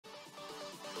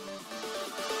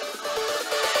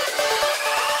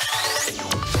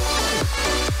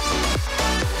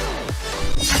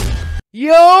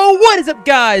Yo, what is up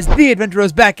guys? The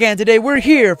Adventuros back, and today we're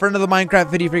here for another Minecraft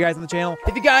video for you guys on the channel.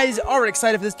 If you guys are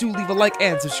excited for this, do leave a like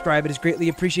and subscribe. It is greatly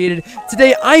appreciated.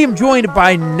 Today I am joined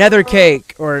by Nether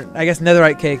Cake, or I guess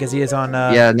Netherite Cake as he is on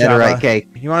yeah, Netherite Java. Cake.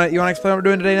 You wanna explain what we're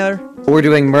doing today, Nether? We're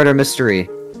doing murder mystery.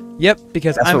 Yep,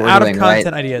 because That's I'm what we're out doing, of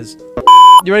content right? ideas.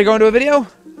 You ready to go into a video?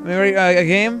 I mean, ready, a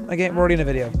game? We're already in a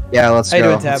video. Yeah, let's How you go.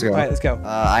 doing, Tab? Let's go. Alright, let's go.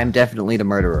 I'm definitely the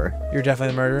murderer. You're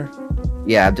definitely the murderer.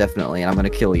 Yeah, I'm definitely, and I'm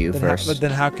gonna kill you first. But then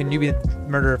how can you be the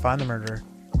murderer if I'm the murderer?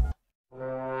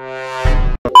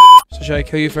 So should I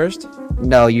kill you first?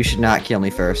 No, you should not kill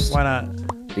me first. Why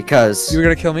not? Because You were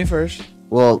gonna kill me first.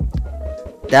 well,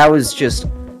 that was just.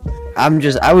 I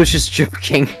was just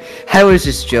joking. I was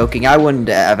just joking. I wouldn't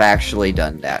have actually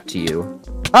done that to you.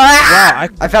 Ah!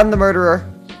 Wow, I found the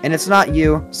murderer, and it's not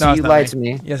you. So No, you it's not lied to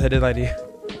me. Yes, I did lie to you.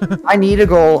 I need a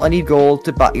goal. I need gold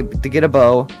to get a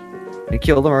bow and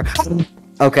kill the murderer.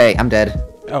 Okay, I'm dead.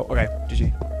 Oh, okay.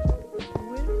 GG.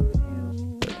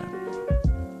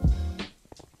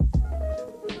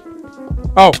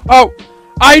 Oh!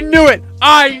 I knew it!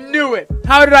 I knew it!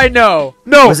 How did I know?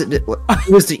 No! Was it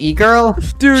the e-girl?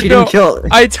 Dude, She no. didn't kill.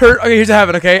 I turned. Okay, here's what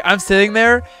happened. Okay, I'm sitting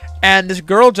there, and this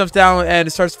girl jumps down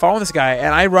and starts following this guy,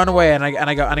 and I run away, and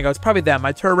I go, it's probably them.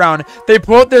 I turn around, they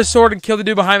pull out their sword and kill the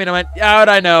dude behind me, and I went, how'd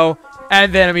I know?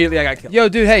 And then immediately I got killed. Yo,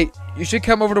 dude, hey, you should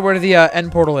come over to where the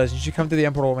end portal is. You should come through the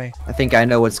end portal with me. I think I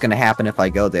know what's gonna happen if I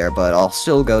go there, but I'll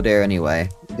still go there anyway.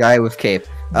 Guy with cape.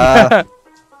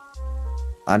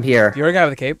 I'm here. You're a guy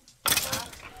with a cape.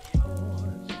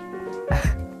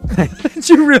 Did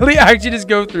you really actually just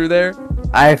go through there?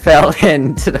 I fell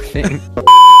into the thing.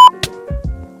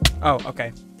 Oh,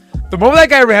 okay. The moment that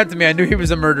guy ran to me, I knew he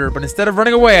was a murderer, but instead of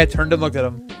running away, I turned and looked at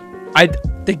him.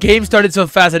 The game started so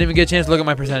fast, I didn't even get a chance to look at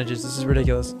my percentages. This is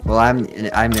ridiculous. Well, I'm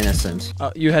innocent.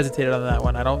 You hesitated on that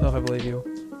one. I don't know if I believe you.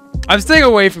 I'm staying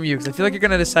away from you, because I feel like you're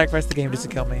going to sacrifice the game just to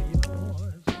kill me.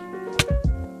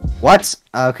 What?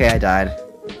 Okay, I died.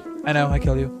 I know, I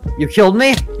killed you. You killed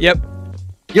me? Yep.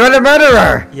 You're the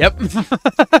murderer! Yep.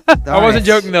 I wasn't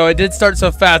joking, though. It did start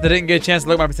so fast, I didn't get a chance to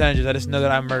look at my percentages. I just know that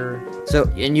I'm a murderer. So,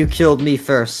 and you killed me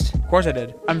first. Of course I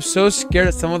did. I'm so scared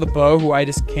that someone with a bow who I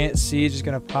just can't see is just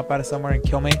going to pop out of somewhere and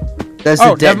kill me. There's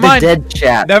Oh, the dead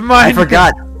chat. Never mind.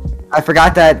 I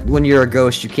forgot that when you're a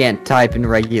ghost, you can't type in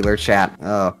regular chat.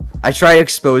 Oh. I tried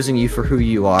exposing you for who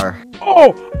you are.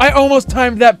 Oh! I almost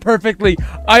timed that perfectly.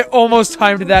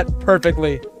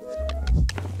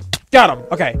 Got him.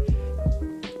 Okay.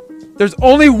 There's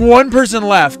only one person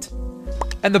left,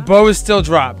 and the bow is still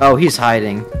dropped. Oh, he's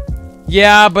hiding.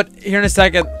 Yeah, but here in a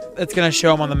second, it's gonna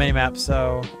show him on the minimap.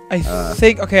 So I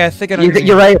think. Okay, I think I know.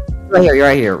 You're right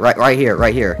here. Right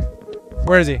here.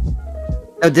 Where is he?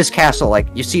 Oh, this castle. Like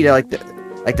you see, like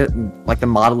the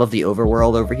model of the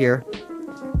overworld over here.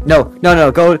 No.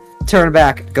 Go turn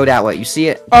back. Go that way. You see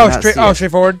it? Oh,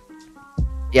 straightforward.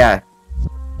 Yeah.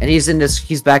 And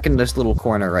he's back in this little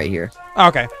corner right here.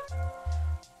 Okay.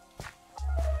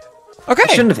 Okay. I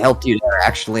shouldn't have helped you there,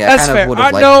 actually. That's I kind fair. of would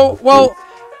have No, well,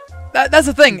 that's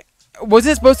the thing.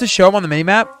 Wasn't it supposed to show him on the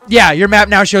minimap? Yeah, your map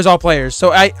now shows all players.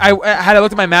 So I had I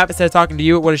looked at my map instead of talking to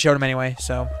you, it would have showed him anyway.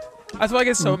 So that's why I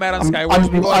get so mad on Skywars.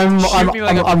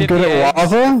 I'm good at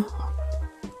lava.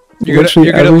 You're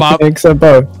good at lava. Except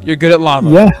both. You're good at lava.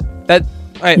 Yeah.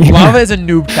 Yeah. Lava is a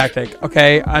noob tactic.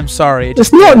 Okay, I'm sorry.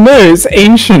 It's not new. It's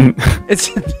ancient. It's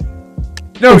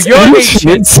no, It's you're ancient.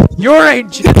 ancient. You're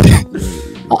ancient.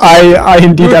 I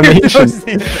indeed am ancient.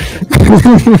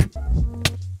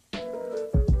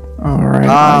 Alright,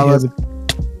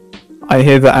 I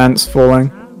hear the ants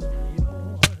falling.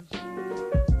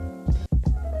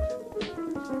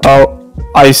 Oh,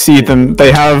 I see them.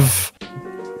 They have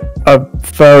a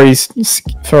furry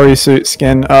suit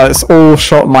skin. It's all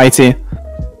shot mighty.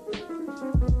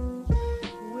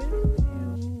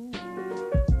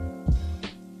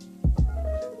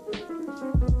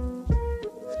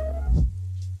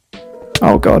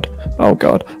 Oh god. Oh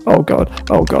god. Oh god.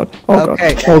 Oh god. Oh god.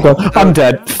 Okay. Oh god. I'm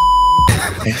dead.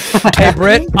 Hey,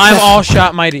 Britt, I'm all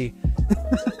shot mighty.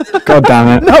 God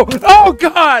damn it. No! Oh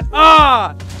god!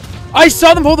 Ah! I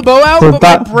saw them hold the bow out, but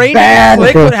my brain didn't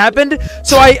click what happened.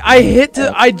 So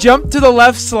I jumped to the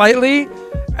left slightly,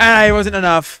 and it wasn't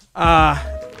enough.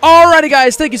 Alrighty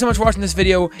guys, thank you so much for watching this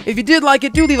video. If you did like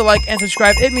it, do leave a like and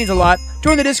subscribe. It means a lot.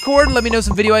 Join the Discord and let me know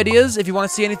some video ideas. If you want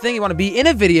to see anything, you want to be in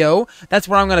a video, that's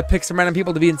where I'm going to pick some random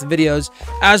people to be in some videos.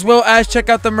 As well as check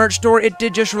out the merch store. It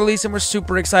did just release and we're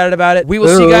super excited about it. We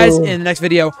will see you guys in the next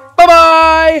video.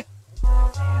 Bye-bye!